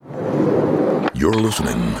You're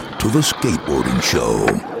listening to The Skateboarding Show.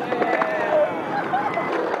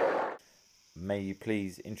 May you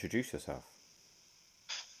please introduce yourself?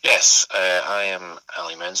 Yes, I am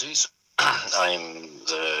Ali Menzies. I'm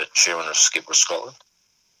the chairman of Skateboard Scotland,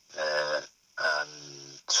 and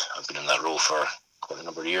I've been in that role for quite a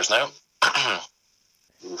number of years now.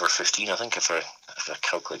 Over 15, I think, if I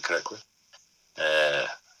calculate correctly.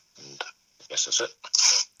 And I guess that's it.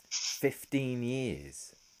 15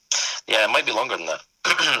 years? Yeah, it might be longer than that.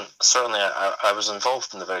 Certainly, I was involved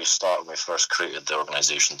from the very start when we first created the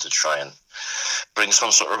organisation to try and bring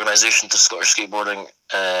some sort of organisation to Scottish skateboarding.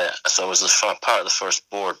 So I was part of the first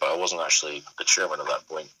board, but I wasn't actually the chairman at that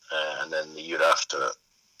point. And then the year after,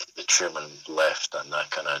 the chairman left, and I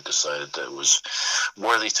kind of decided that it was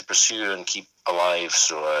worthy to pursue and keep alive.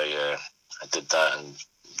 So I did that and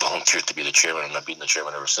volunteered to be the chairman, and I've been the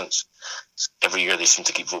chairman ever since. Every year they seem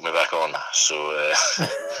to keep voting me back on, so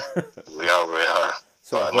we are where we are.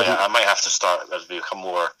 So I might have to start, as we become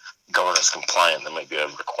more governance compliant, there might be a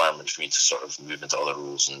requirement for me to sort of move into other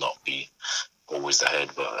roles and not be always the head,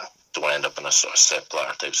 but I don't want to end up in a sort of Sepp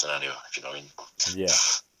Blatter type scenario, if you know what I mean. Yeah.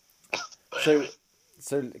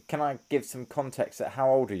 So can I give some context at how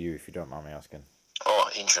old are you, if you don't mind me asking? Oh,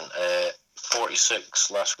 ancient. 46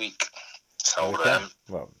 last week. That's how old I am.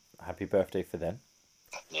 Well, happy birthday for then.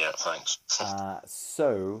 Yeah, thanks.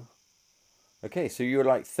 So you were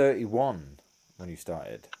like 31 when you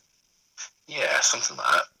started? Yeah, something like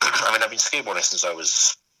that. I mean, I've been skateboarding since I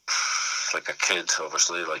was like a kid,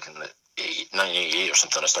 obviously, like in the 1988 or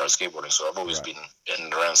something I started skateboarding, so I've always been in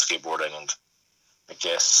and around skateboarding, and I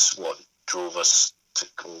guess what drove us to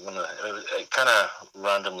go, it kind of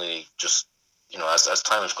randomly just, you know, as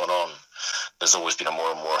time has gone on, there's always been a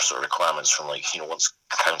more and more sort of requirements from, like, you know, once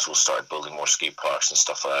councils started building more skate parks and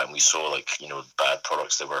stuff like that, and we saw, like, you know, bad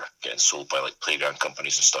products that were getting sold by, like, playground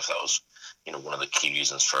companies and stuff. That was, you know, one of the key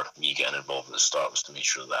reasons for me getting involved at the start, was to make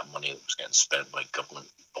sure that money that was getting spent by government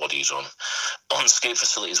bodies on skate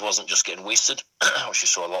facilities wasn't just getting wasted, which you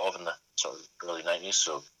saw a lot of in the sort of early 90s,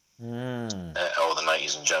 so or the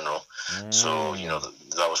 90s in general. So, you know,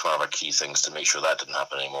 that was one of our key things, to make sure that didn't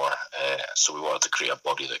happen anymore. So we wanted to create a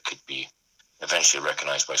body that could be eventually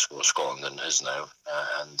recognised by Skateboard Scotland, and is now.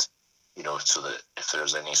 And, you know, so that if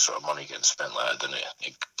there's any sort of money getting spent like that, then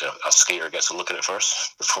a skater gets to look at it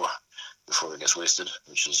first before it gets wasted,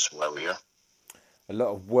 which is why we're here. A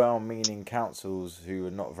lot of well-meaning councils who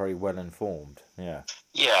are not very well informed. Yeah.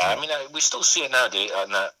 Yeah, I mean, we still see it nowadays,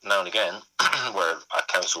 now and again, where a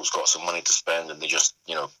council's got some money to spend and they just,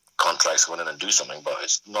 you know, contracts go in and do something, but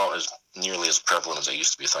it's not as nearly as prevalent as it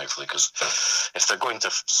used to be, thankfully, because if they're going to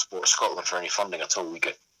Sport Scotland for any funding at all, we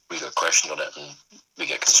get questioned on it, and we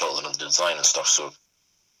get consulted on the design and stuff. So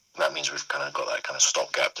that means we've kind of got that kind of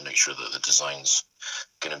stopgap to make sure that the design's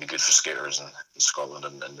going to be good for skaters in Scotland,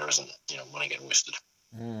 and there isn't, you know, money getting wasted.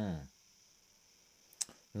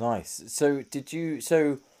 Nice. So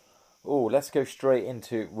let's go straight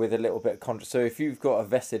into with a little bit of so if you've got a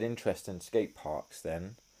vested interest in skate parks,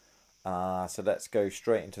 then so let's go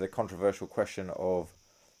straight into the controversial question of,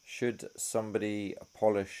 should somebody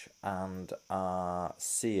polish and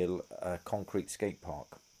seal a concrete skate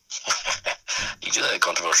park? You do that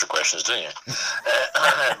controversial questions, don't you?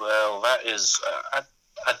 Well, that is...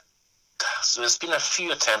 so there's been a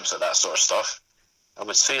few attempts at that sort of stuff. I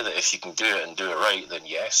would say that if you can do it and do it right, then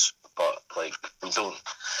yes. But, like, there's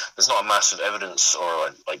not a massive evidence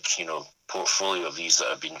or, like, you know, portfolio of these that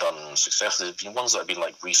have been done successfully. There's been ones that have been,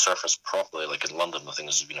 like, resurfaced properly. Like in London, I think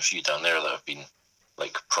there's been a few down there that have been,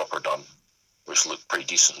 like, proper done, which look pretty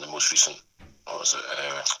decent. The most recent, what was it?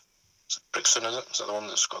 Is it Brixton, is it? Is that the one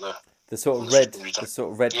that's got the sort of red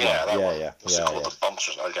one? Yeah, that one. What's it called? Yeah. The bumps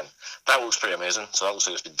or something. Again, that looks pretty amazing. So that looks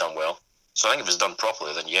like it's been done well. So I think if it's done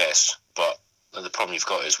properly, then yes. But the problem you've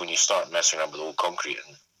got is when you start messing around with old concrete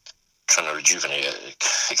and trying to rejuvenate it,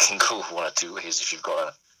 it can go one or two ways. If you've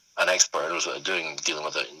got an expert who knows what they're doing, dealing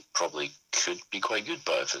with it, it probably could be quite good.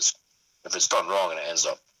 But if it's done wrong and it ends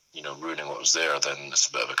up, you know, ruining what was there, then it's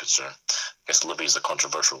a bit of a concern. I guess Libby is the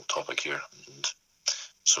controversial topic here, and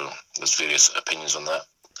so there's various opinions on that,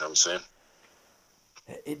 I would say.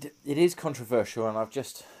 It is controversial, and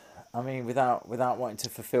without wanting to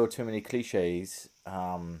fulfill too many cliches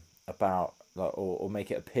about, like, or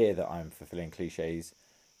make it appear that I'm fulfilling cliches,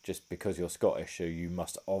 just because you're Scottish, so you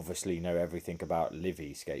must obviously know everything about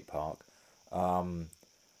Livy Skate Park.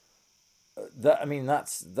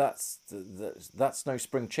 That's no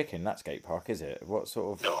spring chicken, that skate park, is it? What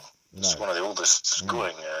sort of? No, it's one of the oldest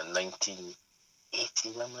going. 1980,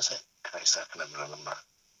 when was it? Christ, I can never remember.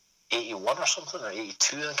 '81 or something, or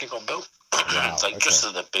 '82. I think it got built. Wow, Like okay. just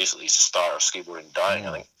at the basically start of skateboarding dying.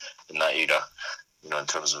 I think in that era, in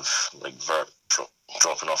terms of like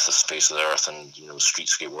dropping off the face of the earth, and street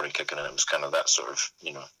skateboarding kicking in. It was kind of that sort of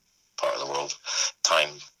part of the world time.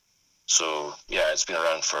 So yeah, it's been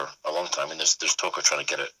around for a long time. I mean, there's talk of trying to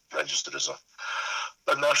get it registered as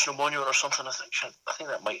a national monument or something. I think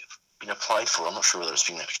that might have been applied for. I'm not sure whether it's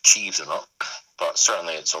been achieved or not, but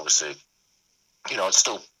certainly it's obviously it's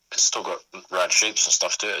still got rad shapes and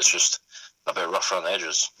stuff to it. It's just a bit rough around the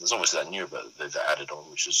edges. There's obviously that newer bit they've added on,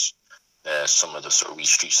 which is some of the sort of wee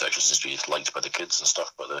street sections used to be liked by the kids and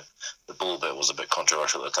stuff, but the bowl bit was a bit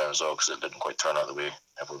controversial at the time as well, because it didn't quite turn out the way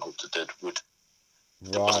everyone hoped it would.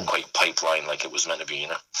 It wasn't quite pipeline like it was meant to be,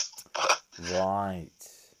 But, right.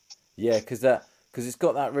 Yeah, because it's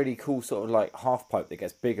got that really cool sort of like half pipe that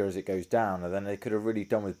gets bigger as it goes down, and then they could have really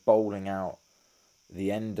done with bowling out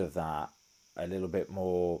the end of that a little bit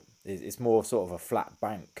more. It's more sort of a flat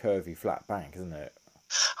bank, curvy flat bank, isn't it?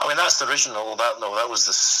 I mean, that's the original. That was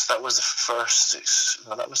the first.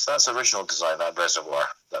 That's the original design. That reservoir,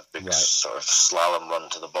 that big sort of slalom run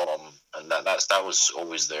to the bottom, and that was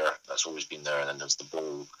always there. That's always been there. And then there's the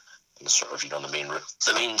bowl, and the sort of the main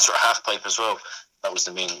sort of half pipe as well. That was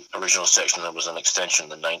the main original section. There was an extension in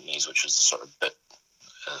the '90s, which was the sort of bit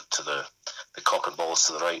to the cock and balls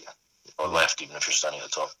to the right or left, even if you're standing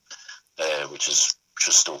at the top, which is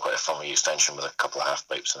still quite a fun extension with a couple of half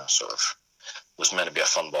pipes and a sort of. Was meant to be a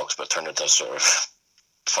fun box, but turned into a sort of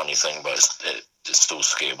funny thing. But it's still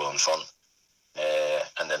skatable and fun.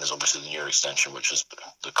 And then there's obviously the newer extension, which is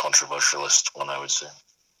the controversialist one, I would say.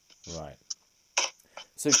 Right.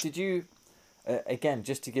 So did you, again,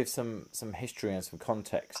 just to give some history and some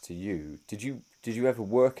context to you, did you ever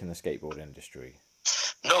work in the skateboard industry?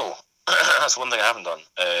 No, that's one thing I haven't done.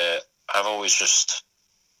 I've always just,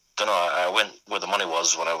 don't know. I went where the money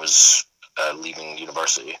was when I was leaving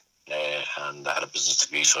university. And I had a business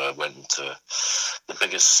degree, so I went into the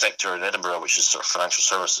biggest sector in Edinburgh, which is sort of financial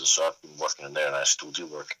services. So I've been working in there, and I still do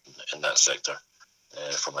work in that sector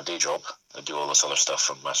for my day job. I do all this other stuff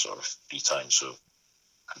from my sort of free time. So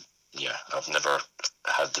yeah, I've never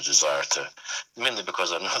had the desire to, mainly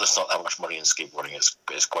because I know there's not that much money in skateboarding.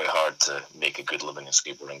 It's quite hard to make a good living in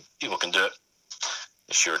skateboarding. People can do it.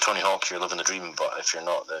 If you're Tony Hawk, you're living the dream. But if you're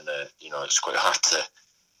not, then it's quite hard to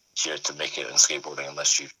make it in skateboarding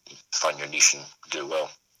unless you find your niche and do it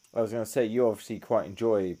well. I was going to say, you obviously quite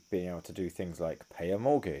enjoy being able to do things like pay a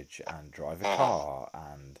mortgage and drive a car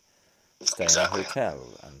and stay in a hotel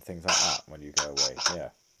and things like that when you go away.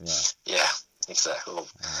 Yeah, exactly. Well,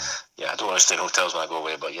 I don't want to stay in hotels when I go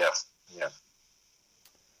away, but yeah.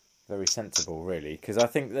 Very sensible, really, because I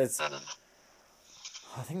think that's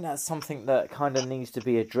something that kind of needs to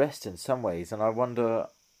be addressed in some ways, and I wonder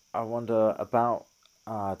about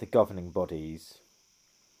the governing bodies.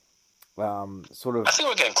 Sort of. I think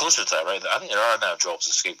we're getting closer to that, right? I think there are now jobs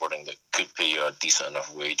in skateboarding that could pay you a decent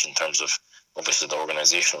enough wage in terms of obviously the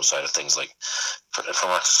organisational side of things. Like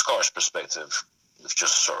from a Scottish perspective, we've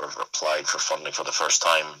just sort of applied for funding for the first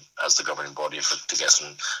time as the governing body to get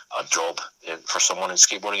a job for someone in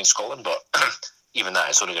skateboarding in Scotland. But even that,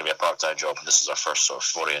 it's only going to be a part-time job, and this is our first sort of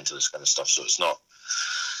foray into this kind of stuff. So it's not.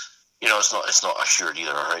 It's not assured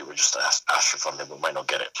either, right? We're just asked for funding, but might not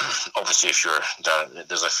get it. Obviously, if you're down,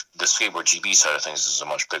 the skateboard GB side of things is a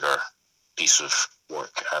much bigger piece of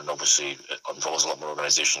work, and obviously it involves a lot more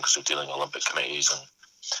organisation because we're dealing with Olympic committees and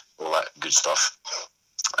all that good stuff,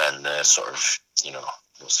 and sort of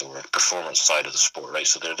what's the word, performance side of the sport, right?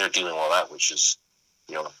 So they're dealing with all that, which is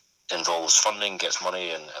involves funding, gets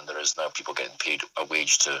money, and there is now people getting paid a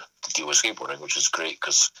wage to deal with skateboarding, which is great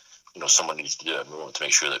because. Someone needs to do it, and we wanted to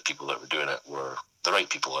make sure that people that were doing it were the right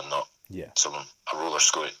people and not a roller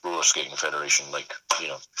skating federation, like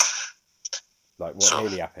what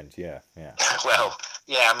really happened. Yeah. Well,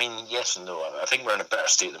 yeah, I mean, yes and no. I think we're in a better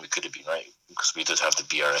state than we could have been, right? Because we did have the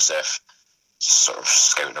BRSF sort of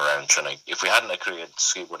scouting around trying to. If we hadn't created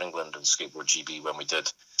Skateboard England and Skateboard GB when we did,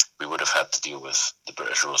 we would have had to deal with the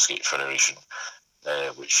British Roller Skate Federation.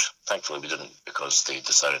 Which thankfully we didn't, because they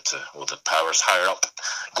decided the powers higher up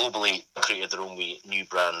globally created their own new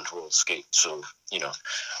brand, World Skate. So,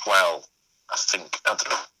 while I don't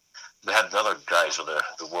know, we had other guys with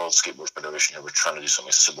the World Skateboard Federation who were trying to do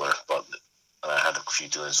something similar, but I had a few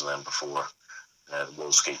dealings with them before the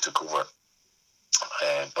World Skate took over.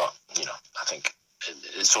 But, I think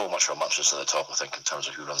it's all much of a muchness at the top, I think, in terms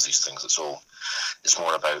of who runs these things. It's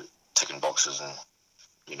more about ticking boxes and,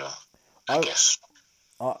 I guess.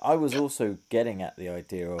 I was also getting at the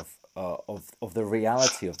idea of the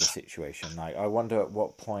reality of the situation. Like, I wonder at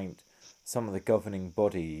what point some of the governing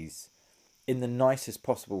bodies, in the nicest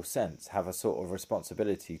possible sense, have a sort of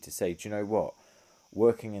responsibility to say, do you know what,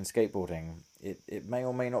 working in skateboarding, it may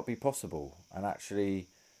or may not be possible, and actually,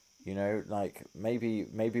 you know, like maybe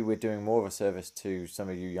we're doing more of a service to some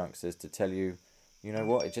of you youngsters to tell you, you know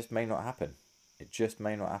what, it just may not happen. It just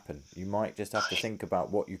may not happen. You might just have to think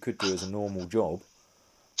about what you could do as a normal job.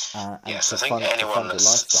 And yes, I think anyone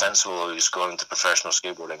that's sensible who's going to professional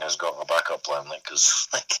skateboarding has got a backup plan. Like, because,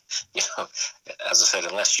 like, you know, as I said,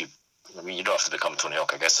 unless you, I mean, you don't have to become Tony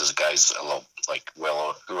Hawk. I guess there's guys a lot, like,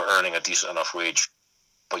 well, who are earning a decent enough wage,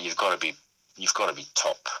 but you've got to be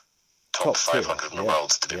top 500 in the world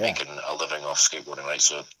to be making a living off skateboarding, right?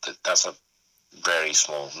 So that's a very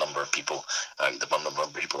small number of people, the number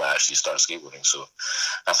of people that actually start skateboarding. So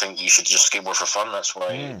I think you should just skateboard for fun. That's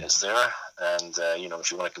why it's there. And you know,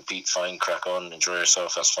 if you want to compete, fine, crack on, enjoy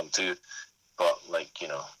yourself. That's fun too. But, like, you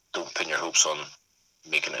know, don't pin your hopes on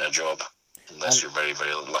making it a job unless you're very,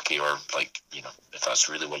 very lucky, or, like, you know, if that's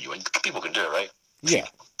really what you want. People can do it, right? If you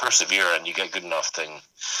persevere and you get good enough, then,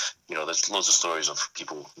 you know, there's loads of stories of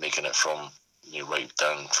people making it from, you know, right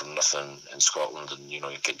down from nothing in Scotland, and, you know,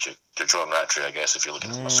 you get your John Rattray, I guess, if you're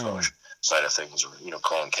looking from a Scottish side of things, or, you know,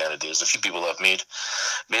 Colin Kennedy. There's a few people that have made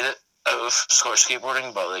it out of Scottish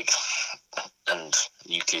skateboarding, but, like, and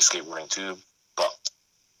UK skateboarding too, but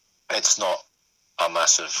it's not a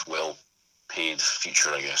massive, well-paid future,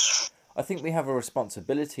 I guess. I think we have a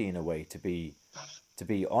responsibility in a way to be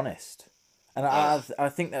honest, and I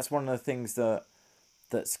think that's one of the things that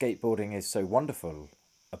skateboarding is so wonderful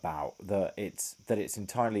about, that it's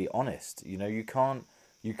entirely honest. You know, you can't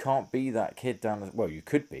be that kid down the, well, you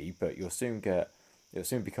could be, but it'll soon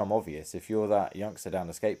become obvious if you're that youngster down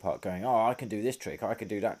the skate park going, oh, I can do this trick, I can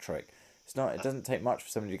do that trick. It doesn't take much for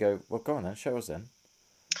somebody to go, well, go on then, show us then.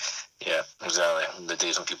 Yeah, exactly. In the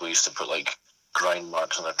days when people used to put, like, grind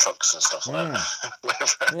marks on their trucks and stuff like that.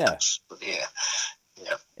 Whatever. Yeah. But yeah.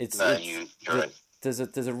 You're right. There's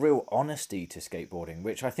a real honesty to skateboarding,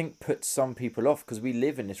 which I think puts some people off, because we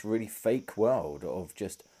live in this really fake world of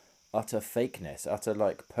just utter fakeness, utter,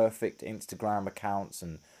 like, perfect Instagram accounts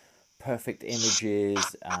and perfect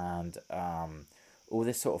images and all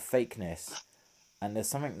this sort of fakeness. And there's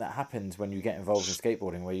something that happens when you get involved in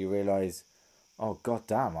skateboarding where you realise, oh, god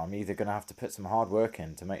damn, I'm either going to have to put some hard work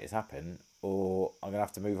in to make this happen, or I'm going to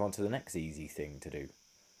have to move on to the next easy thing to do.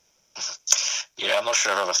 Yeah, I'm not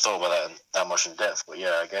sure I've ever thought about that much in depth, but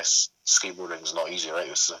yeah, I guess skateboarding's not easy, right?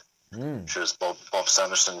 It's sure as Bob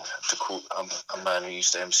Sanderson, to quote a man who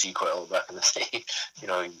used to MC quite a lot back in the day, you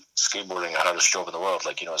know, skateboarding, the hardest job in the world.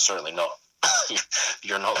 Like, you know, it's certainly not,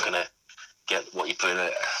 you're not going to get what you put in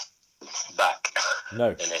it back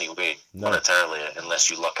in any way, monetarily, unless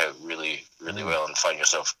you luck out really, really well and find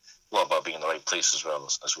yourself a lot about being in the right place as well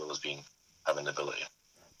as having the ability.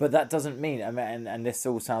 But that doesn't mean, I mean, and this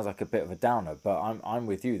all sounds like a bit of a downer, but I'm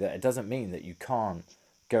with you that it doesn't mean that you can't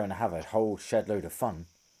go and have a whole shed load of fun.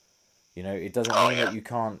 You know, it doesn't mean that you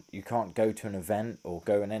can't go to an event, or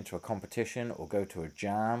go and enter a competition, or go to a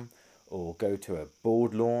jam, or go to a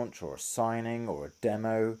board launch, or a signing, or a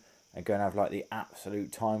demo, and go and have, like, the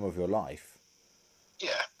absolute time of your life. Yeah,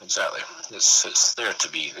 exactly. It's there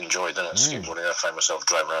to be enjoyed, isn't it? Skateboarding. I find myself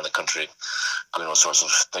driving around the country, going all sorts of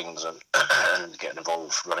things and getting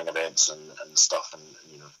involved, running events and stuff, and,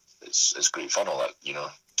 you know, it's great fun, all that, you know,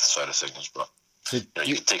 side of things. But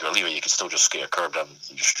you can take it or leave it. You can still just skate a curb down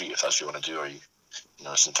your street if that's what you want to do, or you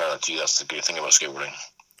know, it's entirely up to you. That's the great thing about skateboarding.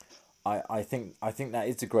 I think that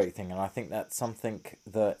is a great thing, and I think that's something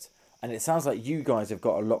that, and it sounds like you guys have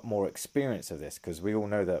got a lot more experience of this, because we all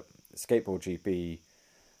know that Skateboard GP,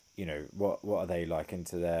 you know, what are they, like,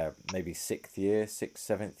 into their maybe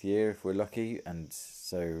 7th year if we're lucky, and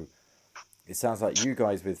so it sounds like you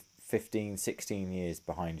guys with 15, 16 years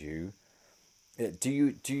behind you,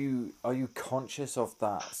 are you conscious of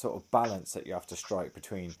that sort of balance that you have to strike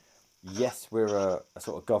between, yes, we're a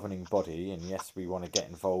sort of governing body, and yes, we want to get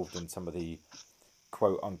involved in some of the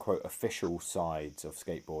quote unquote official sides of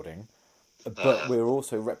skateboarding, but we're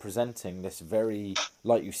also representing this very,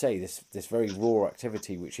 like you say, this very raw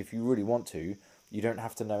activity, which, if you really want to, you don't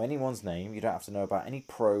have to know anyone's name, you don't have to know about any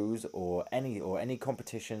pros or any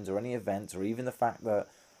competitions or any events, or even the fact that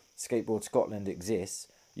Skateboard Scotland exists.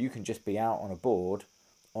 You can just be out on a board,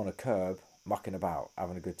 on a curb, mucking about,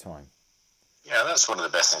 having a good time. Yeah, that's one of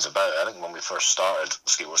the best things about it. I think when we first started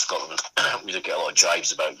Skateboard Scotland, we did get a lot of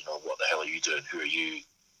jibes about, you know, what the hell are you doing? Who are you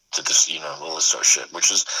to just, you know, all this sort of shit,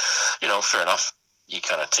 which is, you know, fair enough. You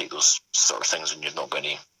kind of take those sort of things when you've not got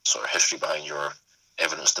any sort of history behind your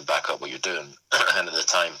evidence to back up what you're doing. And at the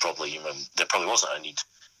time, probably, you know, there probably wasn't a need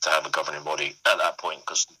to have a governing body at that point,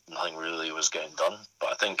 because nothing really was getting done.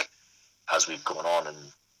 But I think as we've gone on and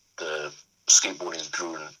the skateboarding's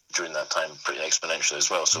grown during that time pretty exponentially as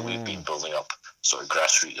well. So we've been building up sort of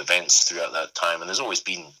grassroots events throughout that time, and there's always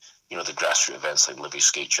been, you know, the grassroots events like Livy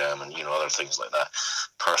Skate Jam and, you know, other things like that,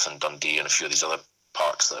 Perth and Dundee and a few of these other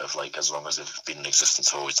parks that have, like, as long as they've been in existence,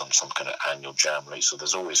 have always done some kind of annual jam, right? So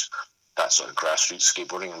there's always that sort of grassroots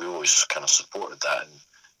skateboarding, and we've always kind of supported that. And,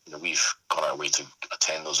 you know, we've gone our way to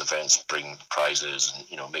attend those events, bring prizes, and,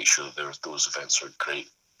 you know, make sure that those events are great.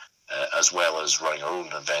 As well as running our own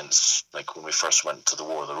events, like when we first went to the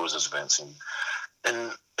War of the Roses events in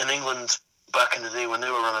England back in the day when they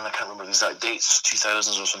were running. I can't remember the exact dates,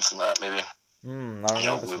 2000s or something like that, maybe.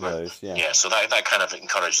 I remember those. Yeah. So that kind of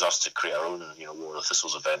encouraged us to create our own, you know, War of the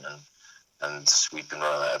Thistles event, and we've been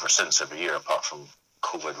running that ever since, every year, apart from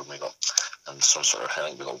COVID when we got, and some sort of, I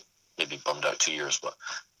think we got maybe bummed out 2 years, but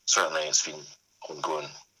certainly it's been ongoing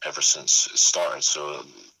ever since it started. So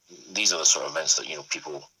these are the sort of events that, you know,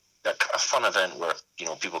 people. A fun event where, you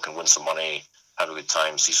know, people can win some money, have a good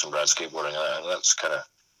time, see some rad skateboarding, and that's kind of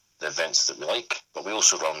the events that we like. But we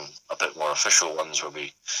also run a bit more official ones where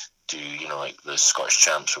we do, you know, like the Scottish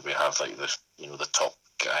Champs, where we have like the, you know, the top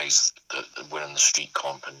guys that win in the street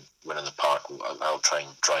comp and win in the park. I'll try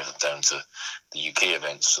and drive them down to the UK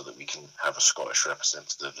events so that we can have a Scottish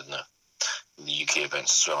representative in the UK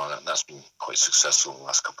events as well, and that's been quite successful in the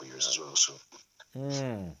last couple of years as well. So.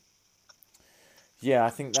 Yeah,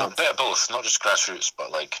 I think that's... So a bit of both, not just grassroots,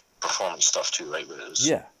 but like performance stuff too, right?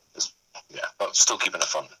 Yeah, but still keeping it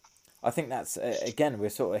fun. I think that's, again,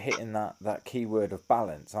 we're sort of hitting that key word of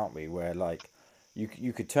balance, aren't we? Where like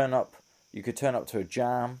you could turn up to a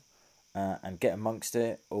jam and get amongst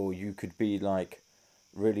it, or you could be like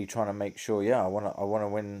really trying to make sure, I want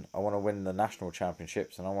to win the national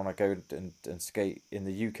championships, and I want to go and skate in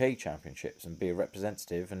the UK championships and be a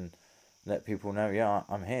representative and let people know,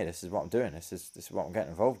 I'm here. This is what I'm doing. This is what I'm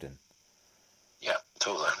getting involved in. Yeah,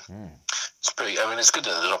 totally. It's pretty. I mean, it's good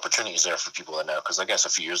that there's opportunities there for people now, because I guess a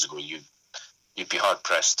few years ago you'd be hard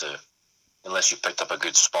pressed to, unless you picked up a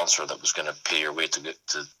good sponsor that was going to pay your way to get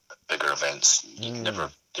to bigger events.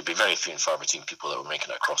 There'd be very few and far between people that were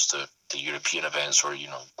making it across to European events or, you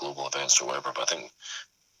know, global events or whatever. But I think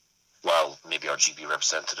while maybe our GB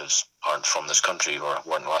representatives aren't from this country or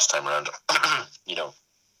weren't last time around, you know,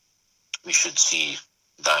 we should see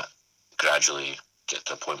that gradually get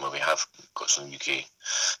to a point where we have got some UK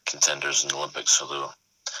contenders in the Olympics. Although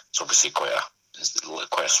it's obviously quite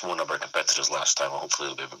a small number of competitors last time.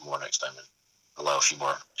 Hopefully it'll be a bit more next time and allow a few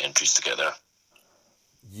more entries to get there.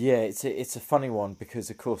 Yeah, it's a funny one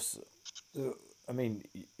because, of course, I mean,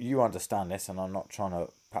 you understand this, and I'm not trying to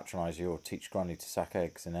patronise you or teach Granny to sack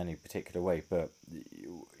eggs in any particular way, but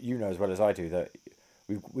you know as well as I do that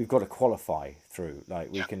we've got to qualify through.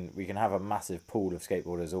 Like we can have a massive pool of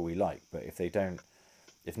skateboarders all we like, but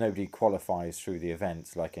if nobody qualifies through the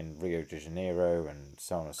events like in Rio de Janeiro and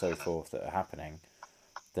so on and so forth that are happening,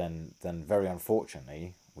 then very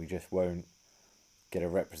unfortunately we just won't get a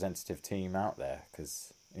representative team out there,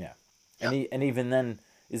 because and even then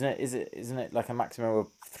isn't it like a maximum of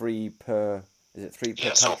 3 per? Is it 3 per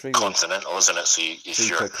country? It's continental, isn't it? So if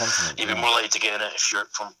you're even more likely to get in it if you're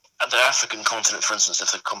from the African continent, for instance,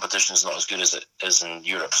 if the competition is not as good as it is in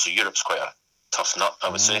Europe. So Europe's quite a tough nut, I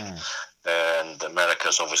would say. And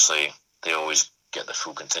America's obviously, they always get the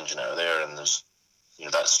full contingent out of there, and there's, you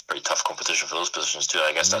know, that's pretty tough competition for those positions too.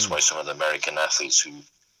 I guess that's why some of the American athletes who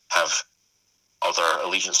have other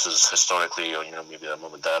allegiances historically, or, you know, maybe their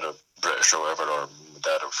mum and dad are British or whatever, or mum and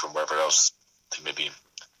dad are from wherever else, they maybe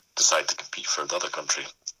decide to compete for the other country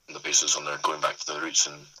on the basis on their going back to the roots,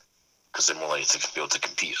 and because they're more likely to be able to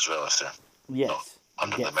compete as well if they're not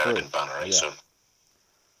under the American banner, right? Yeah.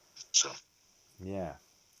 So yeah.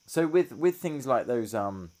 So with things like those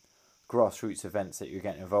grassroots events that you're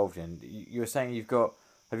getting involved in, you're saying have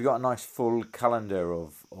you got a nice full calendar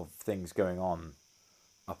of things going on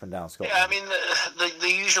up and down Scotland? Yeah, I mean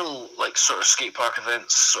the usual like sort of skate park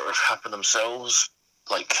events sort of happen themselves.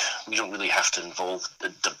 Like we don't really have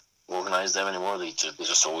to organise them anymore. They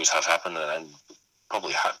just always have happened, and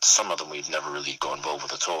probably some of them we've never really got involved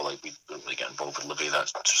with at all. Like we don't really get involved with Libby,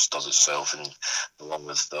 that just does itself, and along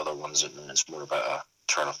with the other ones, and it's more about a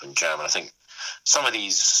turn up and jam. And I think some of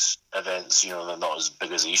these events, you know, they're not as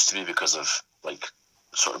big as they used to be because of like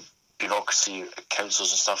sort of bureaucracy at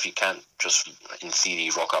councils and stuff. You can't just in theory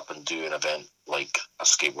rock up and do an event like a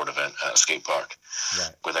skateboard event at a skate park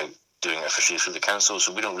without doing it officially through the council.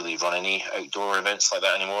 So we don't really run any outdoor events like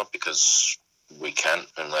that anymore because we can't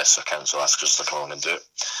unless a council asks us to come along and do it,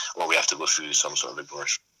 or we have to go through some sort of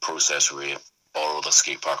rigorous process where we borrow the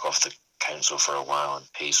skate park off the council for a while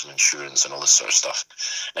and pay some insurance and all this sort of stuff,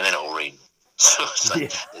 and then it will rain So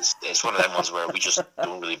it's one of them ones where we just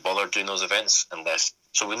don't really bother doing those events unless.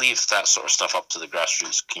 So we leave that sort of stuff up to the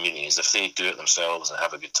grassroots communities. If they do it themselves and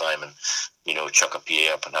have a good time and, chuck a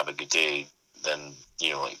PA up and have a good day, then,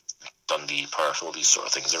 like Dundee, Perth, all these sort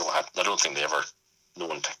of things, I don't think no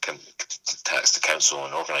one tax the council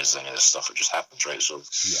and organises any of this stuff. It just happens, right? So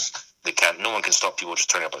no one can stop people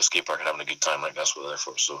just turning up at a skate park and having a good time, right? That's what they're there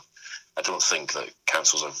for. So I don't think that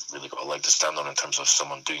councils have really got a leg to stand on in terms of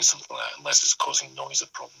someone doing something like that, unless it's causing noise or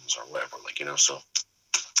problems or whatever, so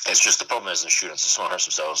it's just the problem is insurance. If someone hurts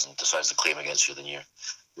themselves and decides to claim against you, then you're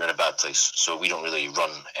in a bad place. So we don't really run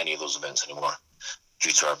any of those events anymore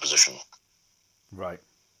due to our position. Right.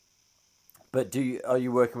 But are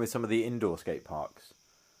you working with some of the indoor skate parks,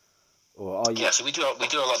 or are you? Yeah, so we do a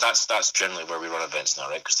lot. That's generally where we run events now,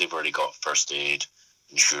 right? Because they've already got first aid,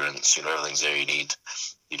 insurance. Everything's there you need.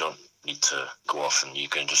 You don't need to go off, and you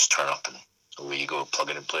can just turn up and away you go, plug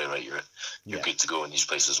in and play. Right, you're good to go in these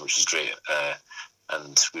places, which is great.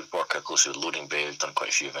 And we've worked closely with Loading Bay. We've done quite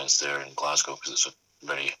a few events there in Glasgow because it's a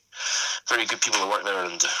very, very good people that work there,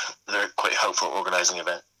 and they're quite helpful at organising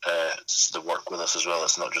event. The work with us as well.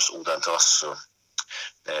 It's not just all down to us. So,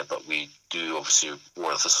 but we do obviously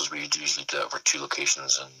War of Thistles. We usually do it over 2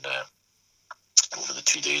 locations and over the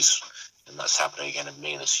 2 days, and that's happening again in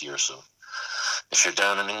May this year. So, if you're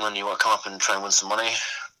down in England, you want to come up and try and win some money.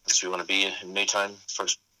 That's where you want to be in May time.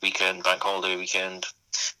 First weekend, bank holiday weekend.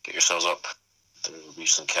 Get yourselves up. There will be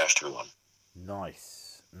some cash to be won.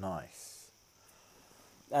 Nice.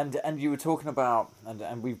 And you were talking about,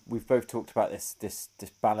 and we've both talked about this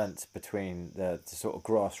balance between the sort of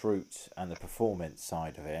grassroots and the performance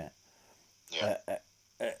side of it. Yeah.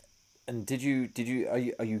 And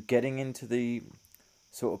are you getting into the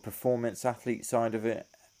sort of performance athlete side of it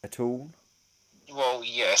at all? Well,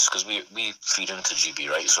 yes, because we feed into GB,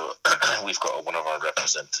 right? So we've got one of our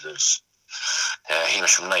representatives,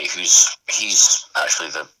 Hamish from Knight, he's actually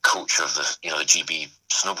the coach of the the GB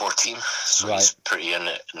snowboard team. So he's pretty in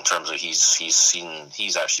it in terms of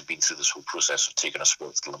he's actually been through this whole process of taking a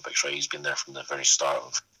sport to the Olympics, right? He's been there from the very start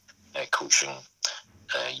of coaching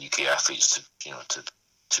UK athletes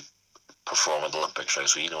to perform at the Olympics, right?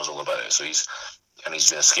 So he knows all about it. So he's been a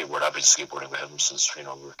skateboarder. I've been skateboarding with him since we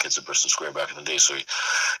were kids at Bristo Square back in the day. So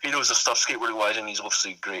he knows the stuff skateboarding wise, and he's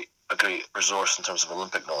obviously a great resource in terms of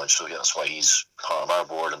Olympic knowledge. So that's why he's part of our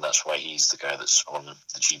board, and that's why he's the guy that's on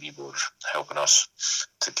the GB board helping us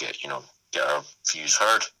to get our views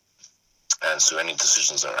heard. And so any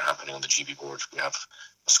decisions that are happening on the GB board, we have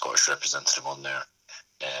a Scottish representative on there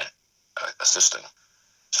assisting.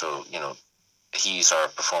 So he's our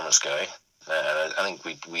performance guy. And I think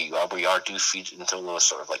we do feed into all the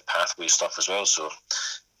sort of like pathway stuff as well. So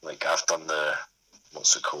like I've done the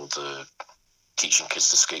teaching kids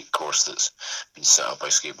to skate course that's been set up by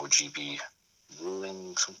Skateboard GB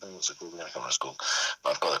ruling something. What's it called? I can't remember what it's called. But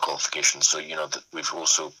I've got the qualifications. So that we've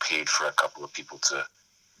also paid for a couple of people to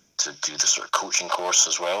do the sort of coaching course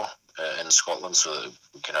as well in Scotland, so that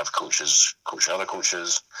we can have coaches coaching other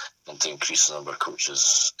coaches, and to increase the number of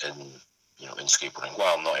coaches in skateboarding.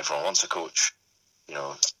 While not everyone wants a coach,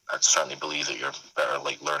 I'd certainly believe that you're better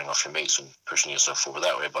like learning off your mates and pushing yourself forward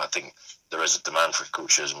that way. But I think there is a demand for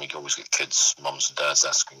coaches, and we can always get kids, mums and dads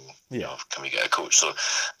asking, can we get a coach? So I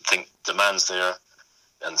think demand's there,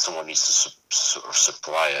 and someone needs to sort of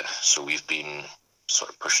supply it. So we've been sort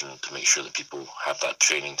of pushing to make sure that people have that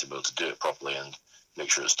training to be able to do it properly and make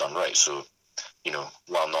sure it's done right. So,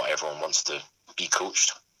 while not everyone wants to be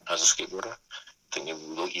coached as a skateboarder, I think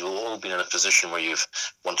you'll all be in a position where you've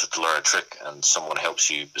wanted to learn a trick and someone helps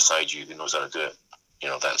you beside you who knows how to do it.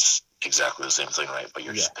 That's exactly the same thing, right? But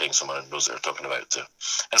you're just paying someone who knows what they're talking about too.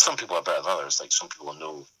 And some people are better than others. Like some people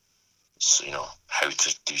know, how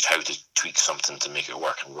to tweak something to make it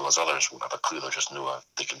work, and whereas others won't have a clue. They just know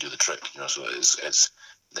they can do the trick. So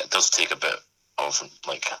it does take a bit of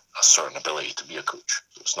like a certain ability to be a coach.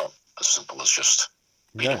 It's not as simple as just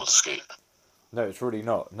being able to skate. No, it's really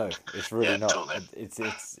not. No, it's really not. Totally.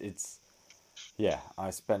 It's I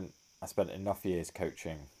spent enough years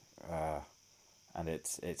coaching, and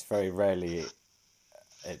it's very rarely.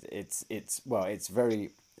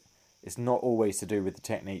 It's not always to do with the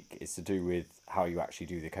technique. It's to do with how you actually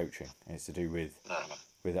do the coaching. It's to do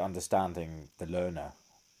with understanding the learner,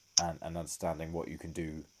 and understanding what you can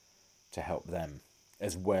do to help them,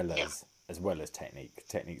 as well as technique.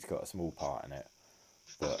 Technique's got a small part in it.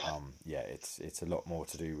 But it's a lot more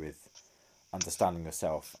to do with understanding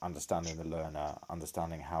yourself, understanding the learner,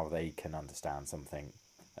 understanding how they can understand something,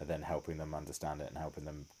 and then helping them understand it and helping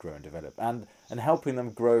them grow and develop, and helping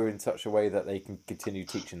them grow in such a way that they can continue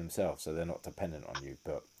teaching themselves, so they're not dependent on you.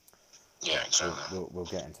 But Yeah, exactly. We'll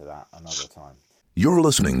get into that another time. You're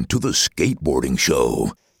listening to The Skateboarding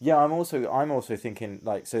Show. Yeah, I'm also thinking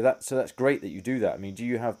like so that's great that you do that. I mean, do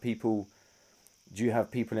you have people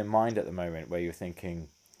in mind at the moment where you're thinking,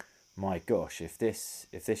 my gosh, if this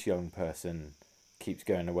young person keeps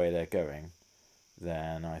going the way they're going,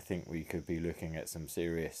 then I think we could be looking at some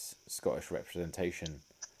serious Scottish representation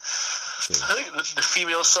soon. I think the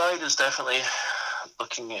female side is definitely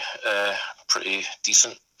looking pretty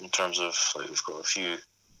decent in terms of like we've got a few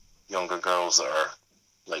younger girls that are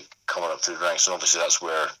like coming up through the ranks, and obviously that's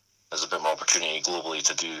where there's a bit more opportunity globally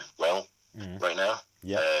to do well right now.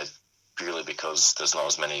 Yeah. Purely because there's not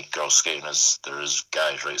as many girls skating as there is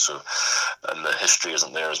guys, right? So, and the history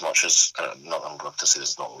isn't there as much as not. I'm going to say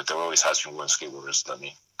this not. There always has been women skateboarders. Let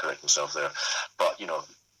me correct myself there. But you know,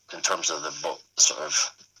 in terms of the sort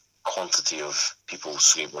of quantity of people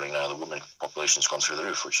skateboarding now, the women population's gone through the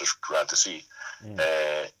roof, which is glad to see.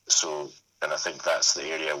 So, and I think that's the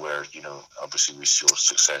area where, you know, obviously we saw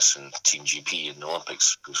success in Team GP in the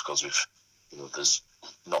Olympics because we've, you know, there's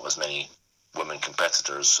not as many women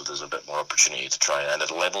competitors, so there's a bit more opportunity to try, and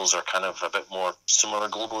the levels are kind of a bit more similar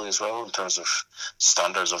globally as well in terms of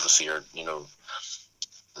standards. Obviously, are, you know,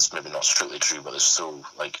 it's maybe not strictly true, but there's still,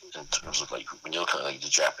 like, in terms of like when you look at like the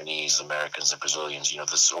Japanese, Americans, and Brazilians, you know,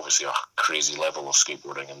 there's obviously a crazy level of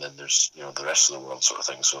skateboarding, and then there's, you know, the rest of the world sort of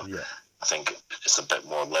thing. So I think it's a bit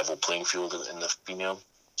more level playing field in the female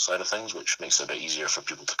side of things, which makes it a bit easier for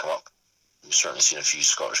people to come up. We've certainly seen a few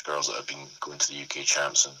Scottish girls that have been going to the UK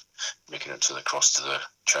champs and making it to the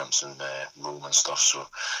champs in Rome and stuff. So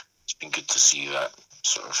it's been good to see that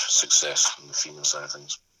sort of success on the female side of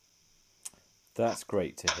things. That's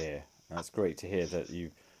great to hear. That's great to hear that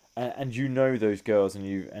you, and you know those girls,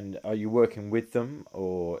 and are you working with them,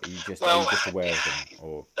 or are you just aware of them?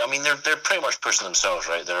 Or I mean, they're pretty much pushing themselves,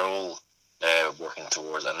 right? They're all working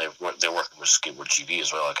towards, and they're working with Skateboard GB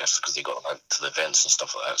as well, I guess, because they got them out to the events and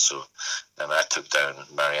stuff like that. So I took down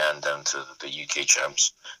Marianne down to the UK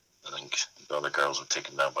champs. I think the other girls were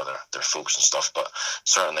taken down by their folks and stuff, but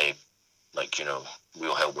certainly, like, you know,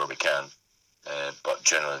 we'll help where we can. But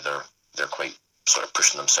generally, they're quite sort of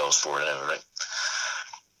pushing themselves forward now, right?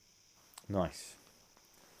 Nice.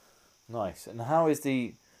 And how's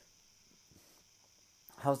the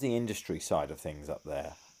industry side of things up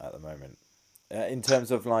there at the moment? In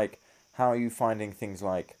terms of like, how are you finding things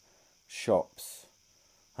like shops?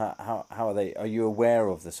 How are they? Are you aware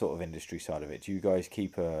of the sort of industry side of it? Do you guys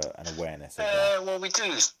keep an awareness of that? Well, we do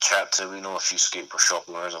chat to, we know a few skateboard shop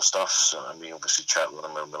owners and stuff, so and we obviously chat with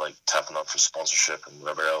them when we're like tapping up for sponsorship and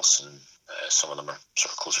whatever else, and some of them are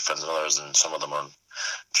sort of closer friends than others, and some of them are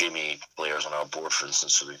Jamie players on our board, for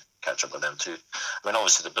instance, so we catch up with them too. I mean,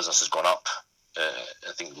 obviously the business has gone up.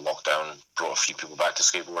 I think lockdown brought a few people back to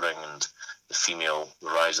skateboarding, and the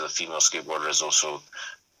rise of the female skateboarder has also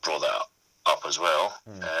brought that up as well.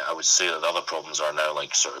 I would say that the other problems are now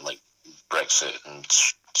like sort of like Brexit and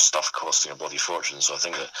stuff costing a bloody fortune. So I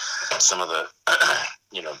think that some of the,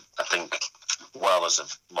 you know, I think while there's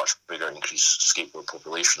a much bigger increased skateboard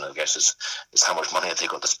population, I guess is how much money have they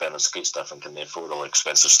got to spend on skate stuff, and can they afford all the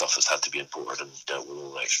expensive stuff that's had to be imported and dealt with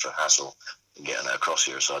all the extra hassle in getting it across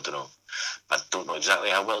here. So I don't know exactly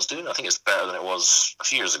how well it's doing. I think it's better than it was a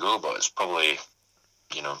few years ago, but it's probably,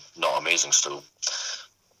 you know, not amazing still.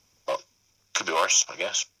 But could be worse, I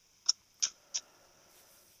guess.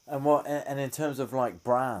 And in terms of like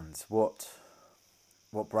brands, what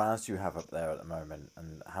brands do you have up there at the moment,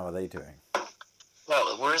 and how are they doing?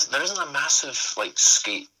 Well, there isn't a massive like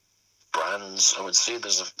skate brands. I would say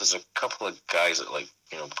there's a couple of guys that, like,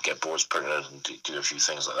 you know, get boards printed and do a few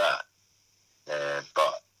things like that.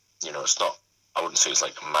 But you know, it's not. I wouldn't say it's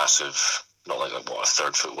like massive. Not like what a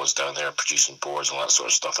Third Foot was down there producing boards and all that sort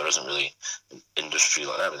of stuff. There isn't really an industry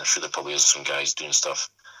like that. I mean, I'm sure there probably is some guys doing stuff,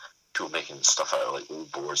 people making stuff out of like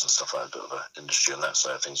old boards and stuff like that. A bit of an industry on that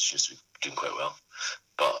side of things seems to be doing quite well.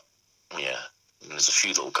 But yeah, I mean, there's a few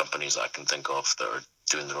little companies that I can think of that are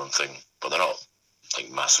doing their own thing, but they're not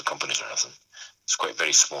like massive companies or anything. It's quite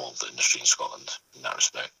very small, the industry in Scotland in that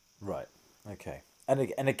respect. Right. Okay.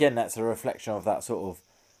 And again, that's a reflection of that sort of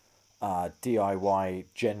DIY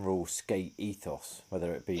general skate ethos,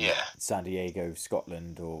 whether it be San Diego,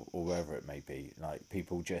 Scotland, or wherever it may be. Like,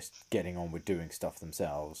 people just getting on with doing stuff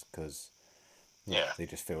themselves because they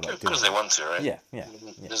just feel like doing it. Because they want to, right? Yeah.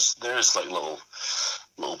 There's like little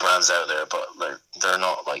brands out there, but they're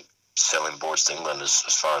not like selling boards to England as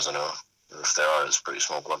far as I know. If they are, it's pretty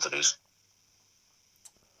small quantities.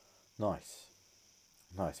 Nice.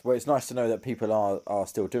 Well, it's nice to know that people are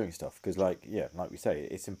still doing stuff because, like we say,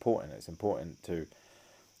 it's important. It's important to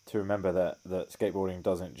to remember that skateboarding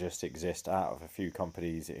doesn't just exist out of a few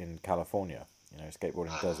companies in California. You know,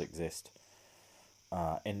 skateboarding does exist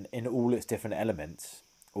in all its different elements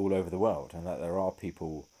all over the world, and that there are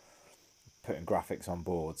people putting graphics on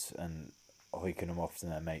boards and hoiking them off to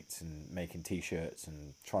their mates and making T-shirts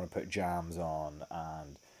and trying to put jams on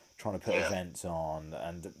and trying to put events on,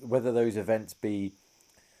 and whether those events be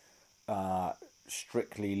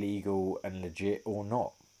strictly legal and legit or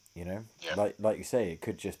not. You know, like you say, it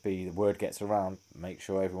could just be the word gets around. Make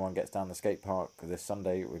sure everyone gets down the skate park this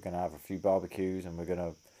Sunday. We're going to have a few barbecues and we're going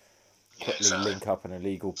to quickly link up an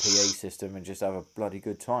illegal PA system and just have a bloody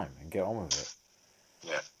good time and get on with it.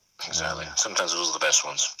 Yeah, exactly. Sometimes those are the best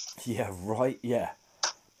ones. Yeah, right. Yeah.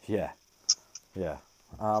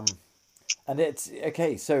 And it's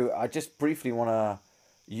okay. So I just briefly want to.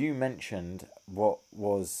 You mentioned what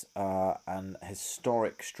was an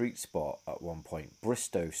historic street spot at one point,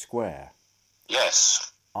 Bristo Square.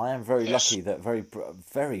 Yes. I am very lucky that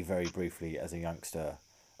very, very briefly as a youngster,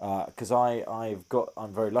 because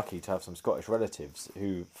I'm very lucky to have some Scottish relatives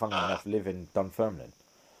who, funnily enough, live in Dunfermline.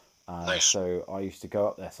 Nice. So I used to go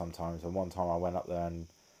up there sometimes, and one time I went up there and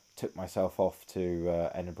took myself off to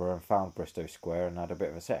Edinburgh and found Bristo Square and had a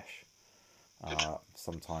bit of a sesh.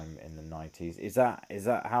 Sometime in the 90s. Is that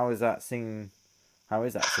how is that scene? How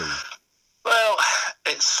is that scene? Well,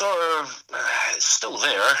 it's sort of it's still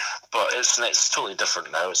there, but it's totally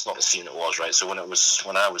different now. It's not the scene it was, right? So when I was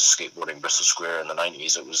skateboarding Bristo Square in the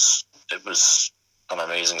 90s, it was an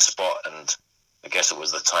amazing spot, and I guess it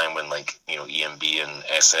was the time when, like, you know, EMB and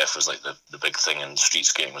SF was like the big thing, and street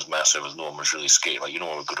skating was massive, and no one was really skating. Like, you know,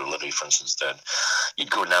 when we go to Livy, for instance, then you'd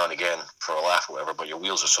go now and again for a laugh or whatever, but your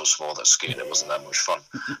wheels are so small that skating, it wasn't that much fun.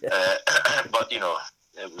 But, you know,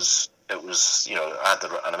 it was, you know, I had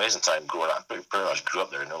an amazing time growing up. Pretty much grew up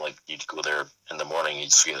there, you know, like, you'd go there in the morning,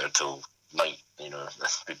 you'd skate there till night, you know,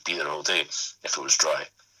 you'd be there all day if it was dry.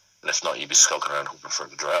 And if not, you'd be skulking around hoping for it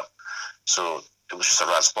to dry up. So it was just a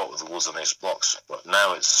rad spot with loads of nice blocks. But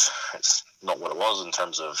now it's not what it was in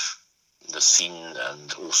terms of the scene,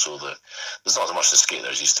 and also there's not as much to skate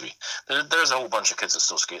there as used to be. There's a whole bunch of kids that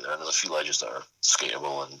still skate there, and there's a few ledges that are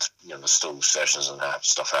skateable, and, you know, there's still sessions and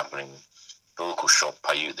stuff happening. The local shop,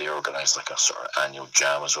 Paiute, they organise like a sort of annual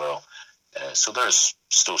jam as well. So there's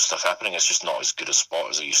still stuff happening. It's just not as good a spot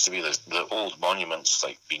as it used to be. The old monument's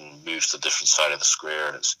like being moved to a different side of the square,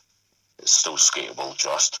 and it's still skateable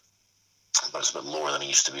just, but it's a bit lower than it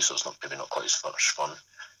used to be, so it's maybe not quite as much fun.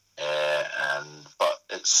 But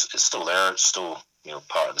it's still there. It's still, you know,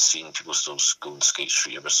 part of the scene. People still go and skate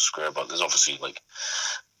street at Bristo Square, but there's obviously like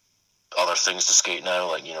other things to skate now.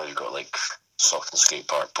 Like, you know, you've got like Stockton Skate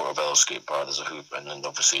Park, Portobello Skate Park. There's a hoop, and then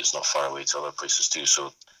obviously it's not far away to other places too.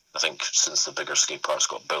 So I think since the bigger skate parks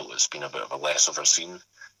got built, it's been a bit of a less of a scene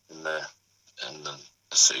in the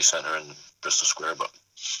city centre in Bristo Square. But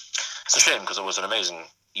it's a shame because it was an amazing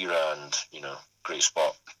era and, you know, great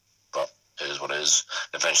spot. But it is what it is.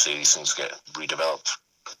 Eventually these things get redeveloped.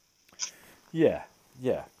 Yeah.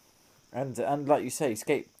 And like you say,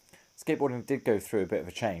 skateboarding did go through a bit of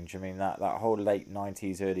a change. I mean, that whole late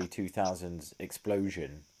 90s, early 2000s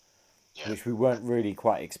explosion, which we weren't really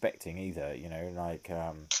quite expecting either, you know, like...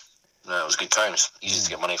 No, it was good times. Easy to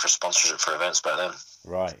get money for sponsorship for events back then.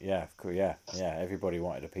 Right, yeah, cool, yeah. Everybody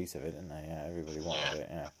wanted a piece of it, didn't they? Yeah, everybody wanted it,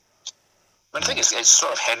 yeah. I think it's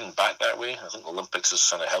sort of heading back that way. I think the Olympics has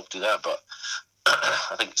kind of helped do that, but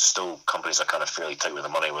I think still companies are kind of fairly tight with the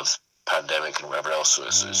money with pandemic and whatever else, so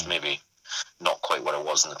it's maybe not quite what it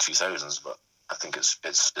was in the 2000s, but I think it's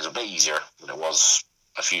a bit easier than it was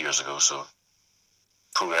a few years ago, so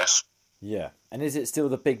progress. Yeah, and is it still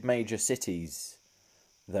the big major cities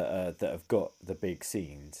that have got the big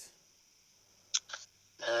scenes?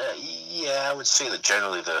 Yeah, I would say that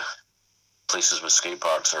generally the places with skate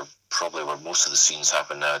parks are probably where most of the scenes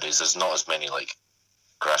happen nowadays. There's not as many like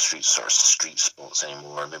grassroots sort of street spots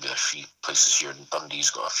anymore. Maybe a few places here in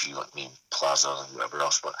Dundee's got a few, like Main Plaza and whatever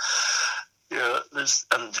else, but yeah,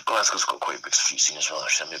 and Glasgow's got quite a big street scene as well.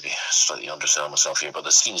 Actually, I'm maybe slightly underselling myself here, but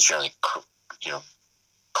the scenes generally, you know,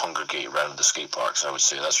 congregate around the skate parks. I would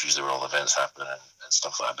say that's usually where all the events happen and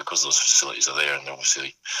stuff like that, because those facilities are there, and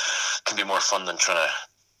obviously can be more fun than trying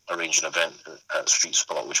to arrange an event at a street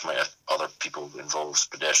spot, which might have other people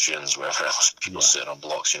involved, pedestrians, whatever else, people sitting on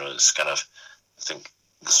blocks. You know, it's kind of, I think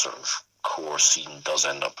the sort of core scene does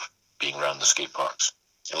end up being around the skate parks.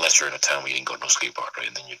 Unless you're in a town where you ain't got no skate park, right?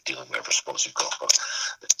 And then you're dealing with whatever spots you've got. But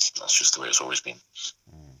that's just the way it's always been.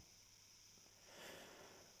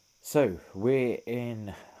 So we're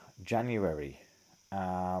in January.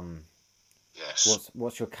 Yes.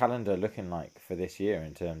 What's your calendar looking like for this year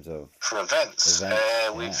in terms of for events?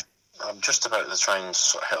 I'm just about to try and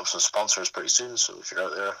sort of help some sponsors pretty soon. So if you're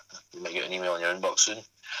out there, you might get an email in your inbox soon.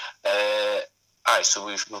 So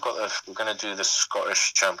we're going to do the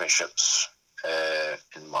Scottish Championships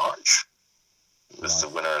in March, with the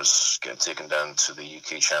winners getting taken down to the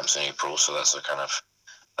UK champs in April. So that's a kind of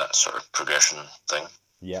that sort of progression thing.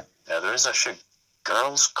 Yeah. There is actually a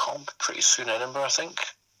girls' comp pretty soon in Edinburgh, I think.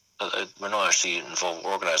 We're not actually involved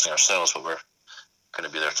organising ourselves, but we're going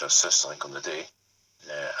to be there to assist, I think, on the day.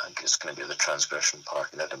 I think it's going to be at the Transgression Park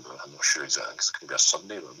in Edinburgh. I'm not sure exactly. I think it's going to be a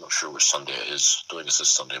Sunday, but I'm not sure which Sunday it is. I don't think it's this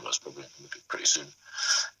Sunday, but it's probably going to be pretty soon.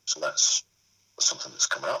 So that's something that's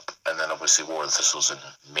coming up. And then obviously War and Thistles in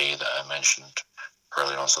May that I mentioned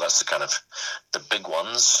earlier on. So that's the kind of the big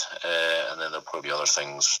ones. And then there'll probably be other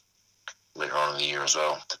things later on in the year as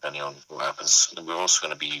well, depending on what happens. And we're also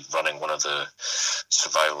going to be running one of the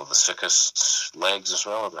Survival of the Sickest legs as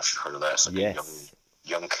well. I don't know if you've heard of that. It's like a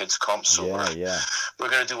young kids comp. So we're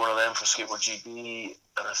going to do one of them for Skateboard GB,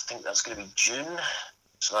 and I think that's going to be June.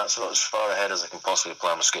 So that's about as far ahead as I can possibly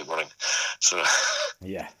plan with skateboarding. So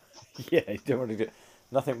you don't want to do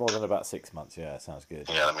nothing more than about 6 months. Yeah, sounds good.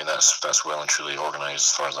 Yeah, I mean that's well and truly organised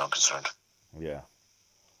as far as I'm concerned. Yeah.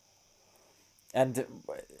 And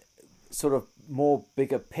sort of more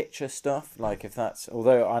bigger picture stuff, like if that's,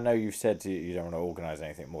 although I know you've said you don't want to organise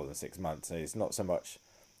anything more than 6 months, so it's not so much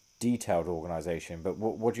detailed organisation, but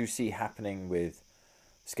what do you see happening with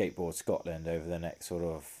Skateboard Scotland over the next sort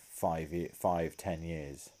of 5-10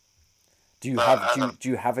 years? Do you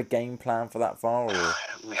have a game plan for that far? Or?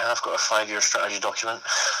 We have got a 5-year strategy document,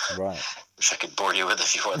 right? Which I could bore you with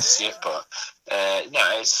if you wanted to see it. But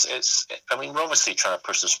it's. I mean, we're obviously trying to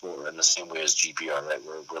push the sport in the same way as GPR. Right?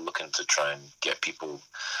 We're looking to try and get people,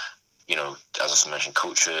 you know, as I mentioned,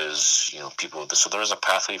 coaches, you know, people. So there is a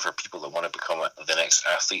pathway for people that want to become the next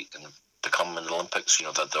athlete and become in the Olympics. You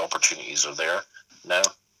know, that the opportunities are there now.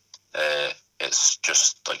 It's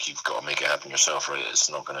just like you've got to make it happen yourself, right?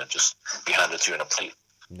 It's not going to just be handed to you in a plate.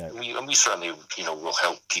 No. We certainly, you know, will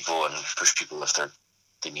help people and push people if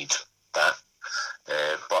they need that.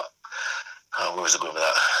 But where was I going with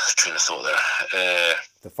that train of thought there?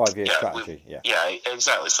 The 5-year strategy, Yeah,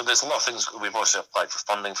 exactly. So there's a lot of things. We've also applied for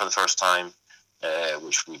funding for the first time,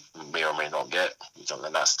 which we may or may not get.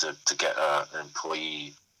 And that's to get an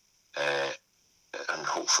employee and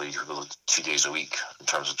hopefully 2 days a week in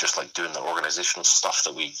terms of just like doing the organisational stuff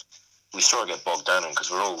that we sort of get bogged down in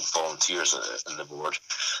because we're all volunteers in the board.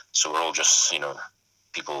 So we're all just, you know,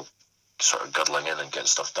 people sort of guddling in and getting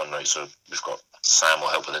stuff done, right? So we've got Sam will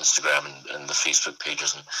help with Instagram and the Facebook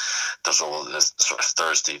pages and does all of this sort of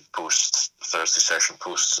Thursday session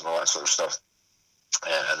posts and all that sort of stuff.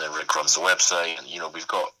 And then Rick runs the website, and you know we've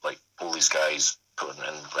got like all these guys putting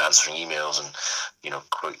and answering emails and you know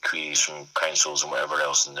queries from councils and whatever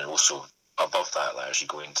else, and then also above that, like actually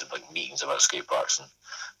going to like meetings about skate parks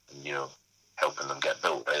and you know helping them get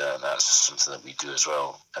built. Right, and that's something that we do as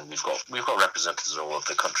well. And we've got representatives all over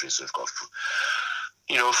the country, so we've got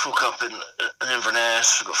folk up in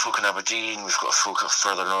Inverness, we've got folk in Aberdeen, we've got folk up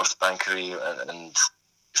further north, Bankery, and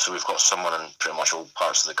so we've got someone in pretty much all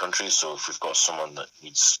parts of the country. So if we've got someone that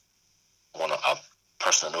needs a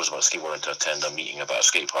person that knows about skateboarding to attend a meeting about a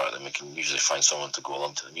skate park, then we can usually find someone to go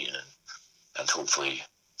along to the meeting and hopefully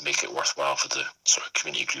make it worthwhile for the sort of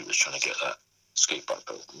community group that's trying to get that skate park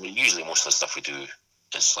built. I mean, usually most of the stuff we do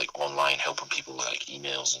is like online, helping people with like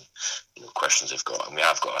emails and questions they've got. And we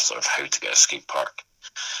have got a sort of how to get a skate park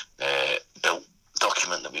built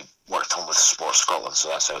document that we worked on with Skateboard Scotland, so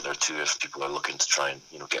that's out there too if people are looking to try and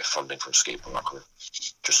get funding for a skate park or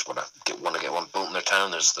just want to get one built in their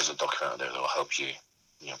town. There's a document out there that will help you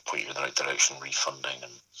point you in the right direction, refunding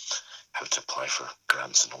and how to apply for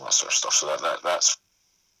grants and all that sort of stuff. So that's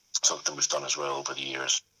something we've done as well over the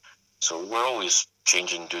years. So we're always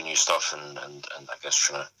changing, doing new stuff, and I guess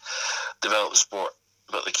trying to develop the sport.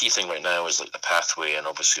 But the key thing right now is like the pathway, and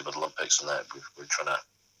obviously with Olympics and that, we're trying to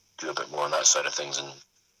do a bit more on that side of things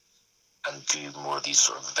and do more of these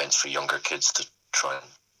sort of events for younger kids to try and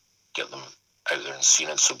get them out there and seeing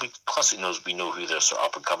it. So we know who the sort of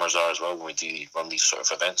up and comers are as well when we do run these sort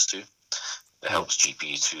of events too. It helps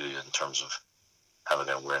GP too in terms of having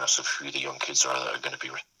an awareness of who the young kids are that are going to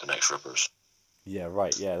be the next rippers. Yeah,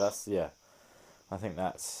 right. Yeah, I think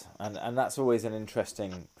that's and that's always an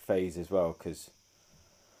interesting phase as well, because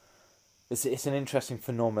it's an interesting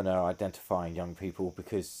phenomena identifying young people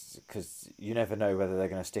because you never know whether they're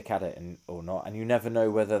going to stick at it or not, and you never know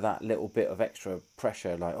whether that little bit of extra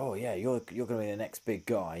pressure, like you're going to be the next big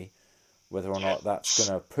guy, whether or not that's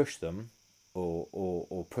going to push them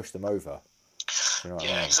or push them over. You know what I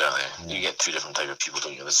mean? Exactly. Yeah. You get two different types of people,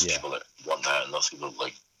 don't you? There's people that want that, and those people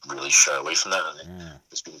like really shy away from that. And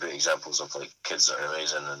there's been great examples of like kids that are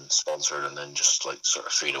amazing and sponsored, and then just like sort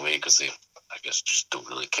of fade away because they, I guess, just don't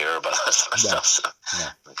really care about that sort of stuff. So,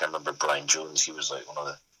 like, I remember Brian Jones. He was like one of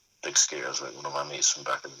the big skaters, like one of my mates from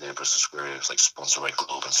back in the day, Bristo Square. He was like sponsored by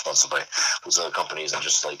Globe and sponsored by those other companies, and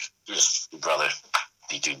just like would rather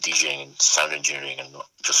be doing DJing and sound engineering and not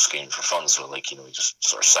just skating for fun. So like, he just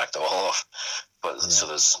sort of sacked it all off. But so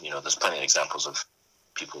there's plenty of examples of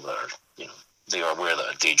people that are, they are aware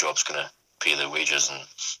that a day job's going to pay their wages and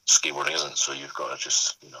skateboarding isn't. So you've got to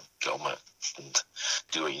just, get on with it and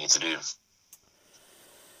do what you need to do.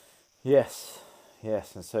 Yes,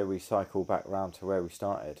 and so we cycle back round to where we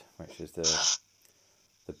started, which is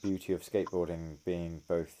the beauty of skateboarding being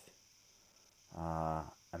both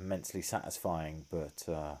immensely satisfying, but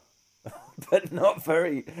not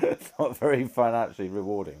very financially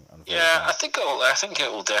rewarding. Yeah, I think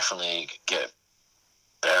it will definitely get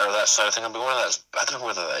better, that side of thing. I mean, I don't know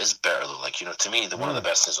whether that is better though. Like, to me, one of the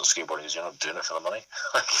best things of skateboarding is you're not doing it for the money.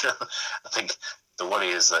 Like, I think the worry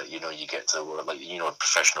is that you get to where, like,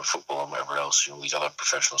 professional football and whatever else, these other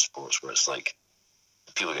professional sports where it's like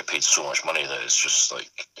people get paid so much money that it's just like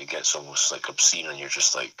it gets almost like obscene, and you're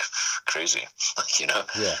just like crazy. Like,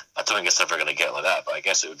 Yeah. I don't think it's ever going to get like that, but I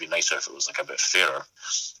guess it would be nicer if it was like a bit fairer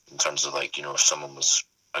in terms of like, if someone was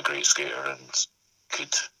a great skater and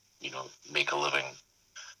could, make a living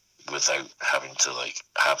without having to like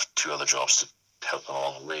have two other jobs to help them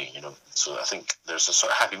along the way, So I think there's a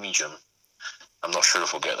sort of happy medium. I'm not sure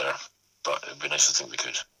if we'll get there, but it'd be nice to think we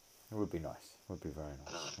could. It would be nice. It would be very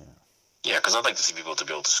nice. Yeah, because I'd like to see people to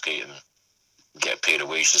be able to skate and get paid a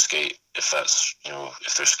wage to skate if that's,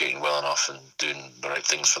 if they're skating well enough and doing the right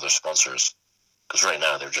things for their sponsors. Because right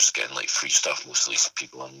now they're just getting like free stuff, most of these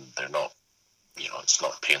people, and they're not, it's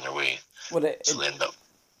not paying their way. Well, so they end up,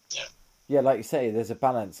 Yeah, like you say, there's a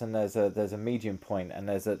balance and there's a medium point, and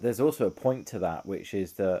there's also a point to that, which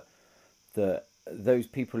is that those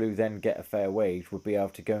people who then get a fair wage would be able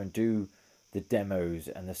to go and do the demos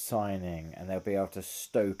and the signing, and they'll be able to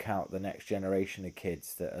stoke out the next generation of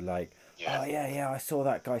kids that are like, oh yeah, I saw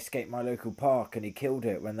that guy skate my local park and he killed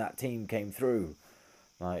it when that team came through.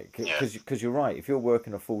 Like, because you're right, if you're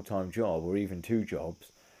working a full-time job or even two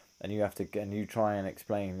jobs, and you try and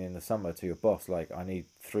explain in the summer to your boss, like, I need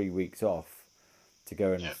 3 weeks off to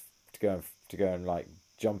go and like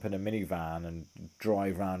jump in a minivan and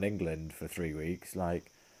drive around England for 3 weeks,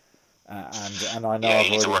 like, and I know you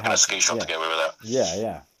need to work in a skate shop to get away with that.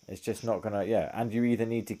 Yeah, it's just not gonna. And you either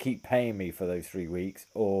need to keep paying me for those 3 weeks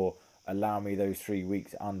or allow me those 3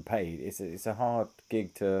 weeks unpaid. It's a hard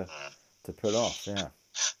gig to pull off. Yeah,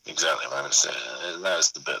 exactly, man. That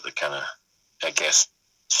is the bit that kind of, I guess,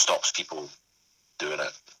 stops people doing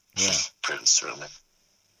it. Yeah, pretty certainly.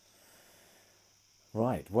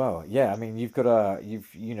 Right. Well, yeah. I mean,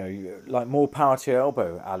 like, more power to your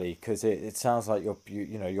elbow, Ali, because it sounds like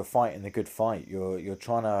you're fighting the good fight. You're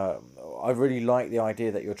trying to. I really like the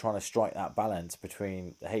idea that you're trying to strike that balance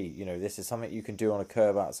between, hey, this is something you can do on a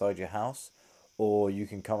curb outside your house, or you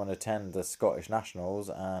can come and attend the Scottish Nationals,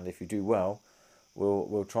 and if you do well,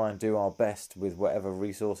 we'll try and do our best with whatever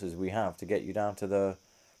resources we have to get you down to the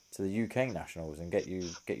UK Nationals and get you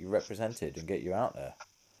represented and get you out there.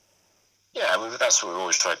 Yeah, I mean, that's what we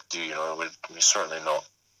always try to do. We're certainly not.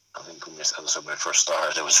 I think when we first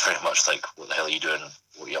started, it was very much like, "What the hell are you doing?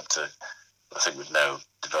 What are you up to?" I think we've now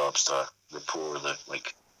developed a rapport that,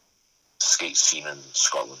 like, skate scene in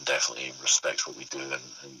Scotland definitely respects what we do and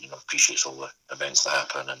appreciates all the events that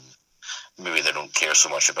happen, and maybe they don't care so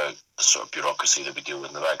much about the sort of bureaucracy that we deal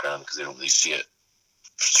with in the background because they don't really see it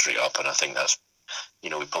straight up. And I think that's, we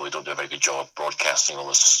probably don't do a very good job broadcasting all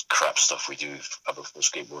this crap stuff we do about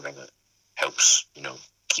skateboarding that helps,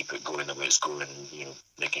 keep it going the way it's going, and,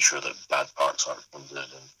 making sure that bad parts aren't funded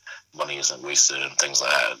and money isn't wasted and things like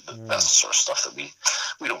that. Yeah. That's the sort of stuff that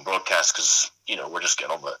we don't broadcast because, we're just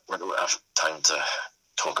getting on with it. We don't have time to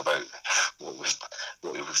talk about what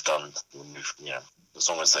we've done. As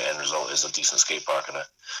long as the end result is a decent skate park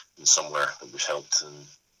and somewhere that we've helped, and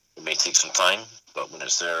it may take some time, but when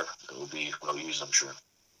it's there, it will be well used, I'm sure.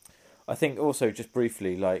 I think also, just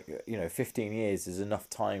briefly, like, 15 years is enough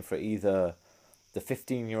time for either the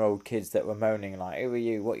 15-year-old kids that were moaning, like, who are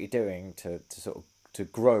you, what are you doing, to sort of, to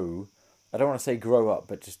grow. I don't want to say grow up,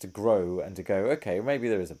 but just to grow and to go, okay, maybe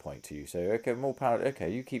there is a point to you. So, okay, more power. Okay,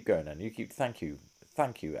 you keep going, and you keep, thank you,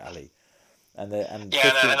 Ali. And and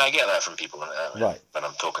I get that from people right when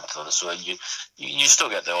I'm talking to them. So you still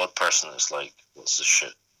get the odd person that's like, what's this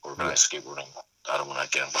shit, organised skateboarding? I don't want to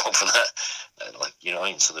get involved with that. Like, what I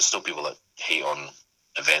mean? So there's still people that hate on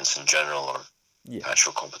events in general, or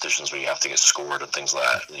actual competitions where you have to get scored and things like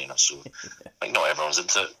that. You know, so like not everyone's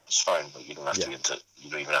into it. It's fine, but you don't have to be into it. You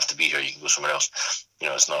don't even have to be here. You can go somewhere else. You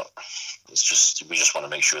know, it's not. It's just we just want to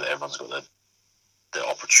make sure that everyone's got the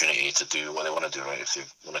opportunity to do what they want to do. Right? If they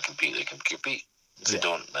want to compete, they can compete. If they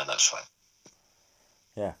don't, then that's fine.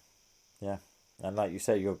 Yeah, yeah, and like you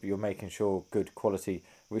say, you're making sure good quality,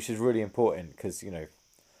 which is really important because you know,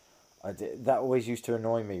 that always used to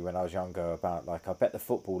annoy me when I was younger. About like, I bet the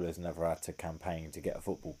footballers never had to campaign to get a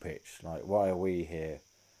football pitch. Like, why are we here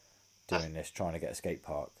doing this, trying to get a skate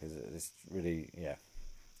park? Because it's really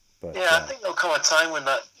But I think there'll come a time when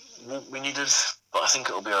that won't be needed, but I think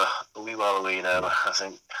it'll be a wee while away now. I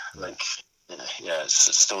think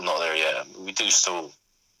it's still not there yet. We do still.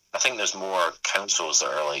 I think there's more councils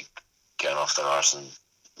that are like getting off their arse and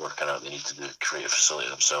working out they need to create a facility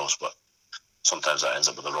themselves, but sometimes that ends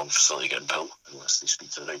up with the wrong facility getting built unless they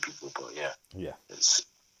speak to the right people. But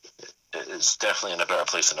it's definitely in a better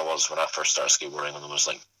place than it was when I first started skateboarding, and there was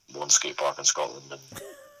like one skate park in Scotland, and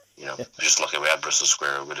you know, just lucky we had Bristo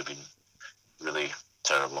Square. It would have been really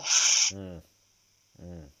terrible.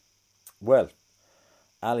 Well,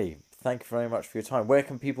 Ali, thank you very much for your time. Where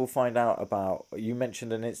can people find out about? You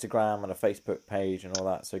mentioned an Instagram and a Facebook page and all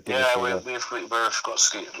that. So we've got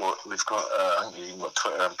skateboard. We've got I think we've even got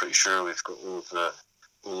Twitter. I'm pretty sure we've got all of the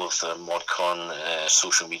ModCon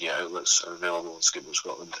social media outlets are available on Skateboard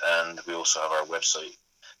Scotland, and we also have our website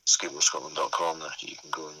skateboardscotland.com that you can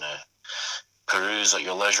go and peruse at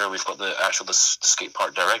your leisure. We've got the skate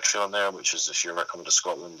park directory on there, which is if you're ever coming to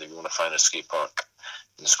Scotland, if you want to find a skate park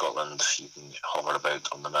in Scotland, you can hover about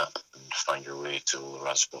on the map and find your way to all the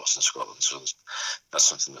rad spots in Scotland. So that's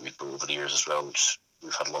something that we've built over the years as well, which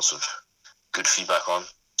we've had lots of good feedback on.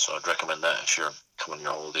 So I'd recommend that if you're coming on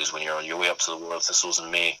your holidays, when you're on your way up to the World Thistles in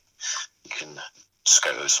May, you can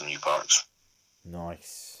scout out some new parks.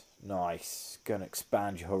 Nice. Go and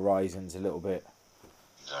expand your horizons a little bit.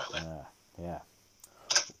 Exactly. Yeah.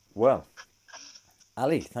 Well,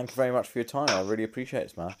 Ali, thank you very much for your time. I really appreciate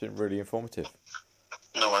it, man. It's been really informative.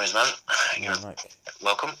 No worries, man. You're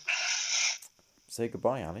welcome. Say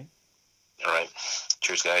goodbye, Ali. All right.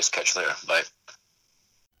 Cheers, guys. Catch you later. Bye.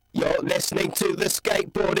 You're listening to the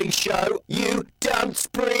Skateboarding Show. You dumb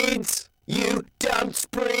spreeds. You dumb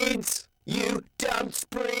spreeds. You dumb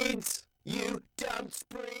spreeds. You dumb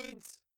spreeds.